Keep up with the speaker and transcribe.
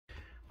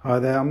Hi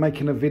there, I'm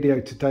making a video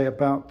today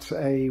about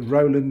a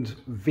Roland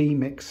V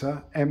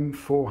mixer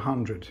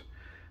M-400.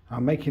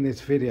 I'm making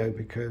this video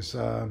because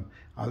I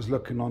was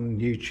looking on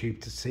YouTube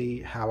to see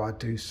how I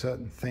do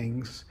certain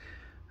things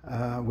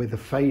with the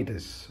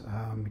faders,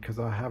 because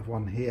I have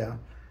one here.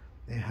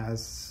 It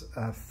has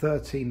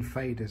 13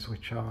 faders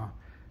which are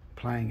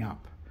playing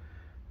up.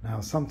 Now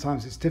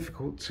sometimes it's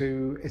difficult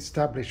to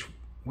establish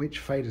which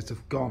faders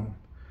have gone.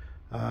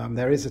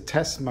 There is a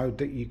test mode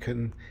that you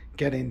can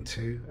get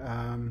into,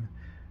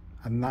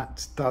 and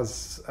that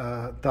does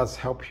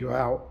help you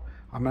out.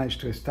 I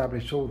managed to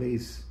establish all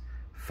these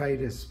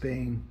faders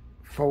being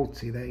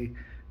faulty.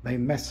 They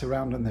mess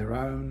around on their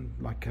own,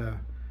 like a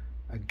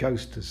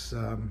ghost has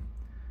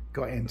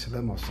got into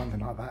them or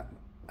something like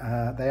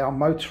that. They are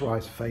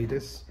motorized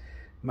faders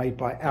made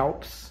by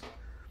Alps.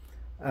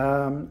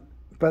 But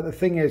the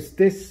thing is,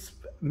 this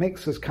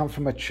mixer's come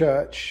from a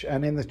church,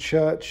 and in the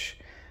church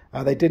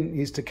they didn't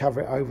used to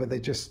cover it over. They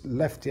just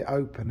left it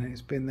open, and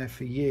it's been there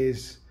for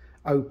years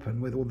open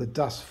with all the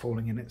dust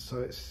falling in it.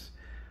 So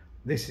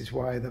this is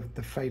why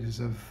the faders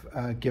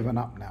have given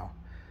up now.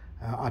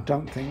 I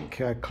don't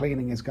think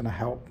cleaning is going to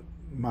help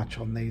much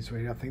on these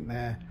really. I think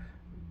they're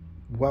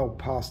well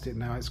past it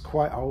now. It's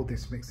quite old,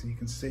 this mixer. You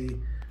can see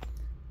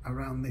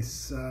around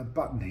this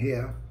button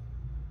here,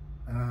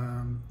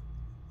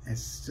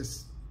 it's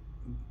just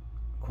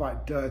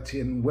quite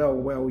dirty and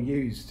well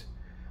used.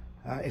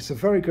 It's a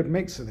very good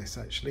mixer, this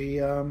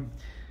actually.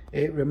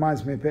 It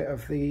reminds me a bit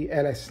of the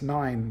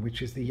LS9,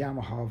 which is the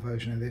Yamaha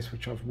version of this,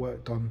 which I've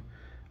worked on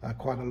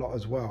quite a lot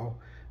as well.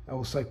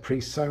 Also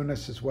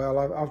PreSonus as well.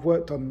 I've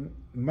worked on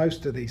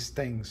most of these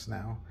things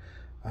now,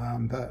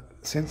 but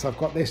since I've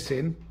got this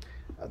in,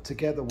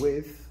 together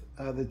with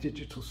the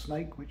Digital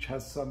Snake, which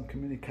has some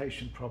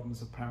communication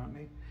problems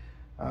apparently,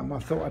 I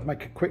thought I'd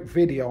make a quick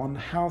video on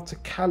how to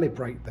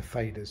calibrate the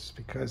faders,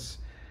 because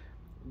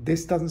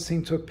this doesn't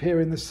seem to appear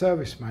in the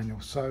service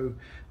manual. So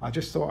I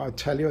just thought I'd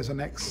tell you, as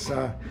an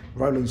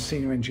ex-Roland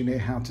senior engineer,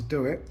 how to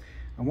do it.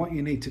 And what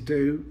you need to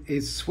do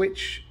is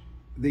switch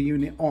the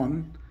unit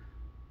on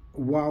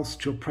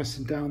whilst you're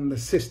pressing down the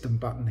system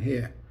button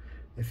here.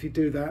 If you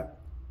do that,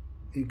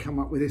 you come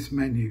up with this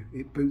menu.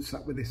 It boots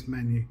up with this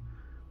menu.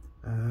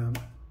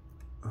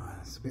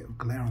 There's a bit of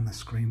glare on the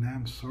screen now,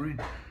 I'm sorry.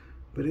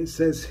 But it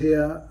says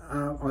here,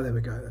 oh, there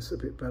we go, that's a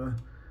bit better.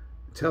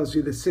 It tells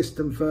you the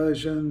system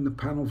version, the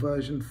panel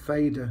version,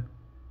 fader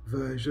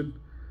version,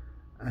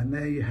 and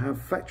there you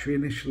have factory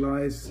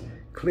initialize,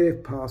 clear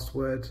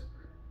password,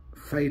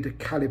 fader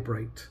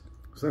calibrate.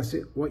 So that's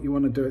it, what you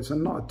want to do. It's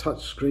not a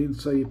touch screen,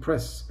 so you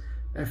press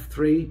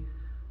F3,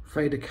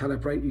 fader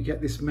calibrate, you get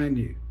this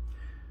menu.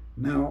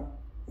 Now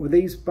with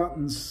these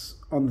buttons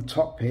on the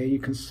top here, you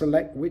can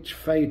select which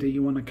fader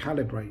you want to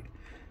calibrate,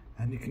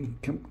 and you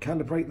can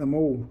calibrate them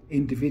all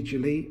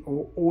individually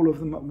or all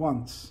of them at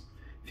once.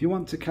 If you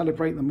want to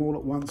calibrate them all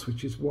at once,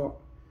 which is what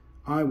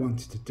I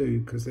wanted to do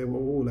because they were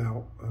all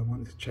out, I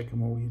wanted to check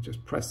them all, you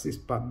just press this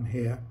button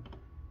here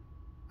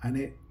and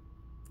it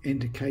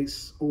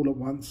indicates all at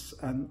once,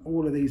 and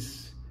all of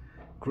these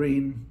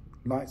green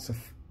lights are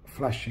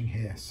flashing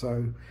here.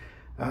 So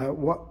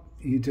what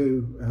you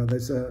do,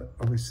 there's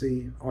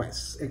obviously,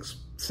 it's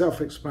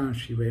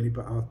self-explanatory really,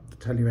 but I'll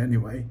tell you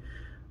anyway.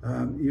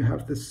 You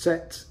have the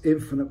set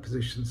infinite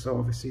position, so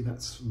obviously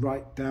that's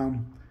right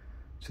down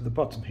to the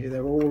bottom here.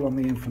 They're all on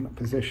the infinite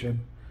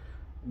position.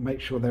 Make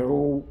sure they're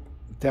all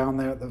down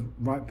there at the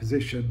right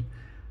position,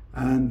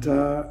 and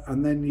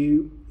then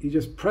you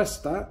just press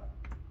that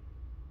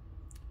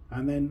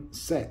and then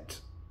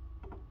set.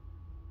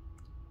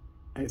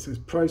 It says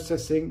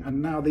processing,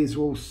 and now these are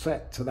all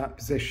set to that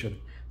position.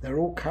 They're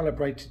all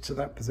calibrated to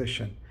that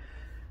position,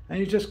 and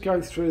you just go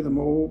through them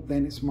all.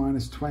 Then it's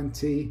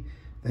 -20,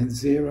 then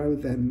 0,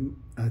 then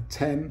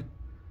 10,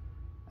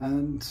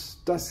 and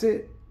that's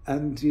it.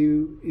 And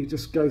you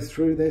just go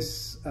through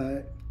this,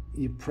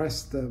 you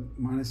press the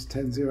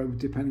 -10, 0,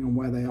 depending on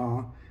where they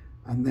are,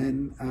 and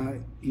then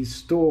you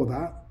store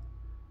that,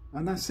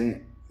 and that's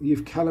it.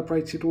 You've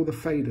calibrated all the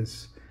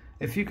faders.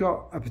 If you've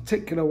got a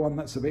particular one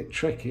that's a bit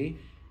tricky,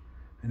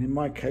 and in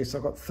my case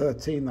I've got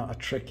 13 that are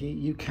tricky,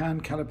 you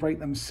can calibrate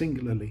them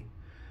singularly.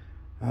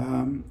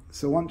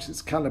 So once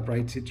it's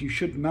calibrated, you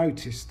should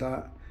notice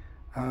that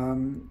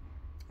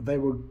they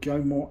will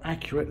go more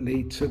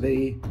accurately to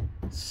the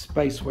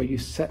space where you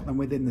set them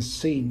within the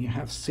scene. You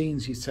have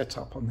scenes you set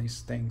up on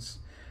these things,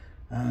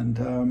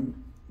 and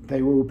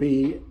they will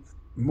be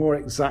more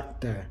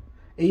exact there.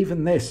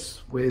 Even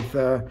this with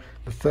the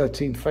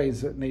 13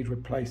 faders that need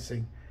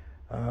replacing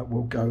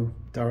will go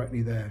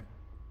directly there.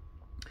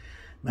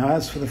 Now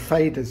as for the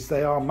faders,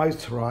 they are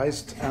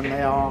motorized and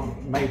they are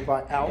made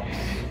by Alps,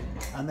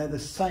 and they're the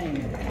same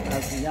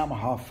as the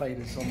Yamaha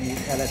faders on the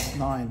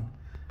LS9.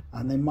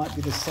 And they might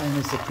be the same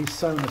as the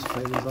PreSonus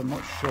faders, I'm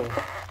not sure.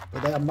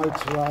 But they are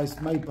motorized,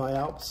 made by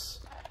Alps.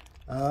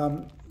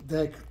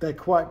 They're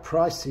quite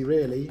pricey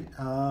really.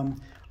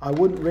 I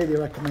wouldn't really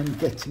recommend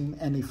getting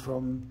any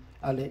from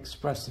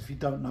AliExpress if you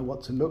don't know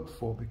what to look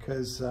for,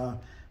 because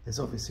there's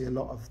obviously a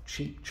lot of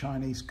cheap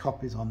Chinese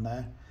copies on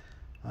there.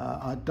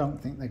 I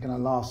don't think they're going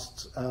to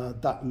last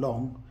that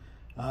long,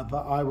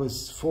 but I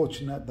was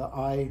fortunate that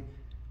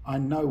I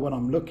know what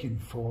I'm looking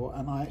for,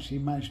 and I actually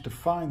managed to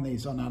find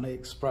these on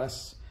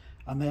AliExpress,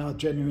 and they are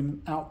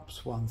genuine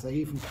Alps ones. They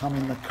even come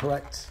in the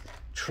correct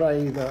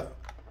tray that,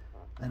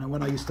 you know,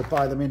 when I used to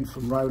buy them in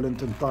from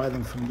Roland and buy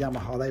them from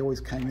Yamaha, they always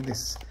came in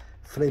this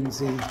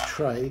flimsy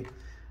tray,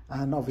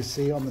 and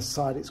obviously on the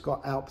side it's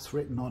got Alps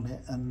written on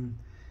it. And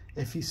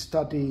if you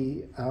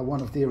study one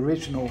of the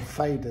original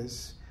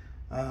faders,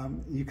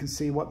 you can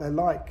see what they're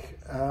like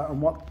and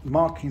what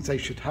markings they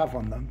should have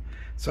on them.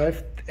 So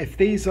if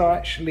these are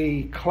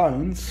actually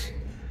clones,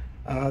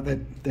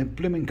 they're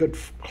blooming good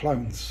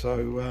clones.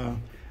 So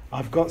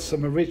I've got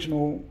some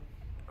original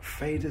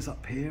faders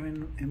up here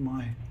in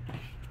my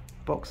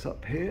box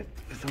up here.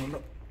 Let's have a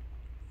look.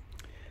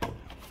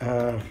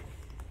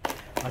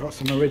 I got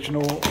some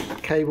original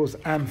cables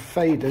and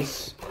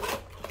faders.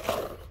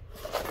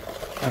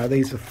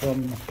 These are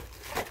from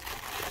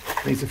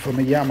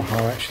a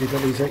Yamaha actually,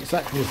 but these are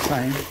exactly the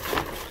same.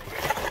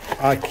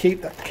 I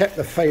kept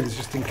the faders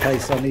just in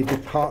case I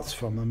needed parts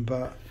from them,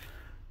 but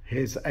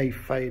here's a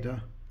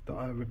fader that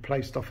I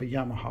replaced off a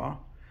Yamaha.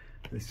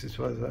 This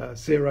was a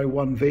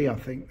 01V, I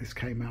think this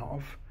came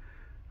out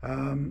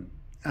of.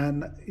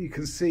 And you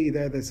can see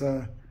there's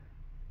a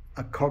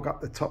cog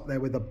up the top there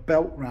with a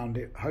belt round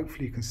it.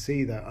 Hopefully you can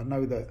see that. I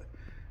know that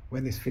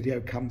when this video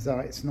comes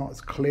out it's not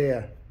as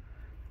clear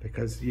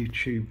because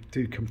YouTube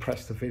do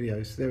compress the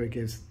videos. There it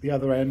is. The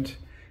other end,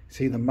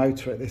 see the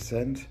motor at this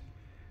end,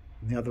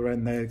 and the other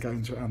end there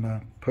goes around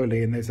a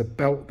pulley, and there's a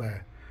belt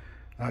there.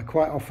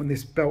 Quite often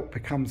this belt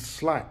becomes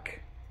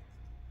slack,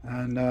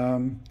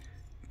 and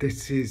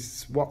this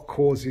is what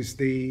causes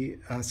the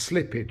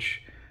slippage.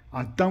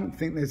 I don't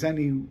think there's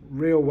any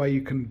real way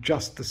you can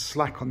adjust the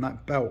slack on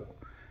that belt.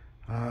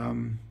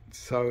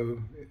 So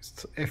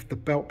if the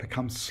belt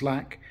becomes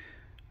slack,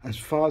 as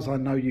far as I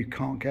know, you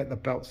can't get the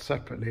belt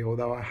separately,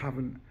 although I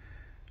haven't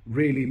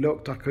really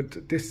looked. I could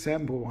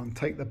disassemble one,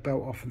 take the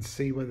belt off and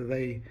see whether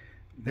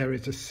there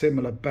is a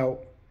similar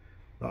belt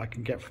that I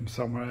can get from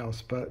somewhere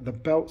else. But the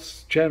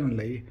belts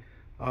generally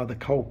are the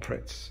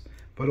culprits.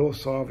 But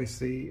also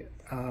obviously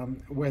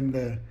when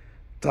the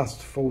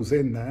dust falls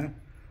in there,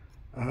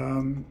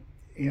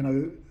 you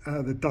know,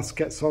 the dust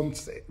gets on.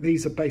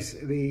 These are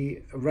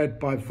basically read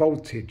by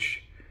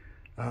voltage.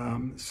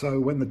 So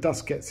when the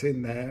dust gets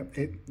in there,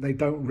 they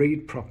don't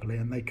read properly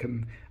and they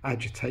can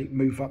agitate,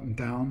 move up and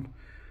down.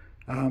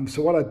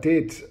 So what I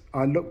did,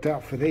 I looked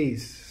out for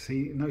these.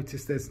 See,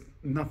 notice there's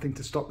nothing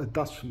to stop the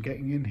dust from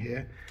getting in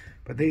here.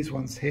 But these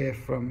ones here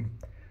from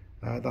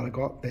that I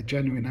got, they're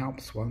genuine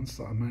Alps ones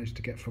that I managed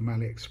to get from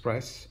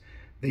AliExpress.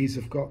 These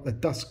have got the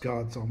dust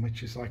guards on,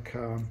 which is like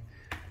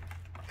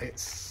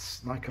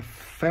it's like a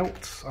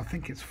felt. I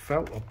think it's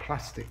felt or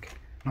plastic.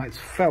 No, it's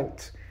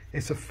felt.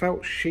 It's a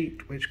felt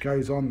sheet which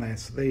goes on there.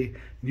 So the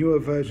newer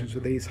versions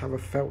of these have a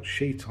felt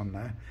sheet on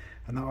there,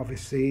 and that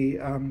obviously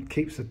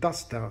keeps the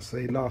dust out, so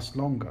they last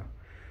longer.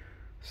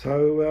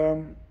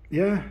 So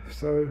yeah,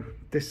 so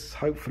this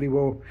hopefully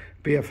will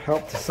be of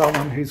help to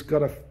someone who's got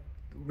to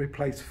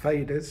replace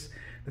faders.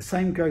 The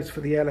same goes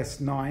for the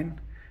LS9.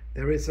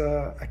 There is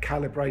a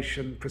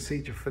calibration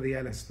procedure for the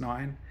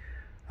LS9.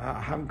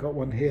 I haven't got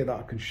one here that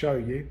I can show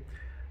you.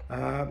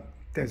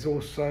 There's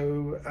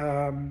also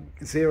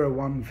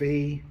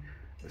 01V,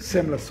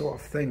 similar sort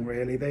of thing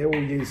really. They all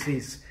use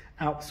these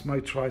Alps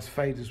motorized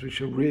faders,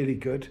 which are really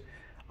good.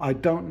 I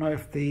don't know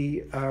if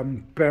the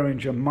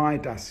Behringer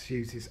Midas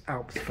uses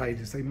Alps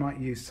faders. They might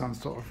use some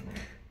sort of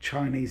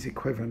Chinese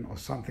equivalent or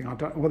something.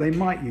 Well, they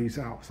might use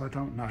Alps, I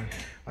don't know.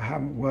 I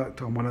haven't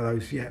worked on one of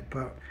those yet,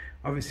 but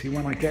obviously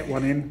when I get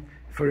one in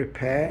for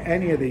repair,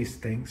 any of these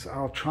things,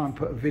 I'll try and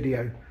put a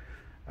video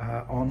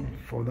on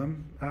for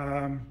them.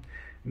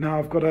 Now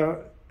I've got to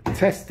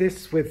test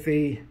this with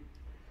the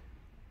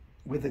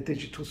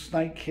digital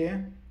snake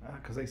here,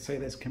 because they say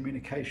there's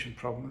communication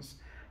problems.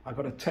 I've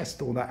got to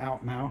test all that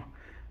out now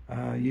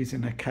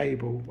using a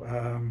cable,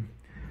 a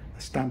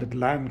standard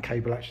LAN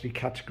cable, actually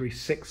category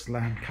 6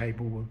 LAN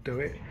cable will do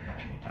it,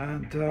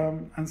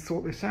 and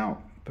sort this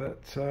out.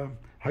 But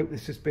hope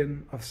this has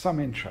been of some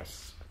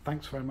interest.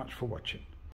 Thanks very much for watching.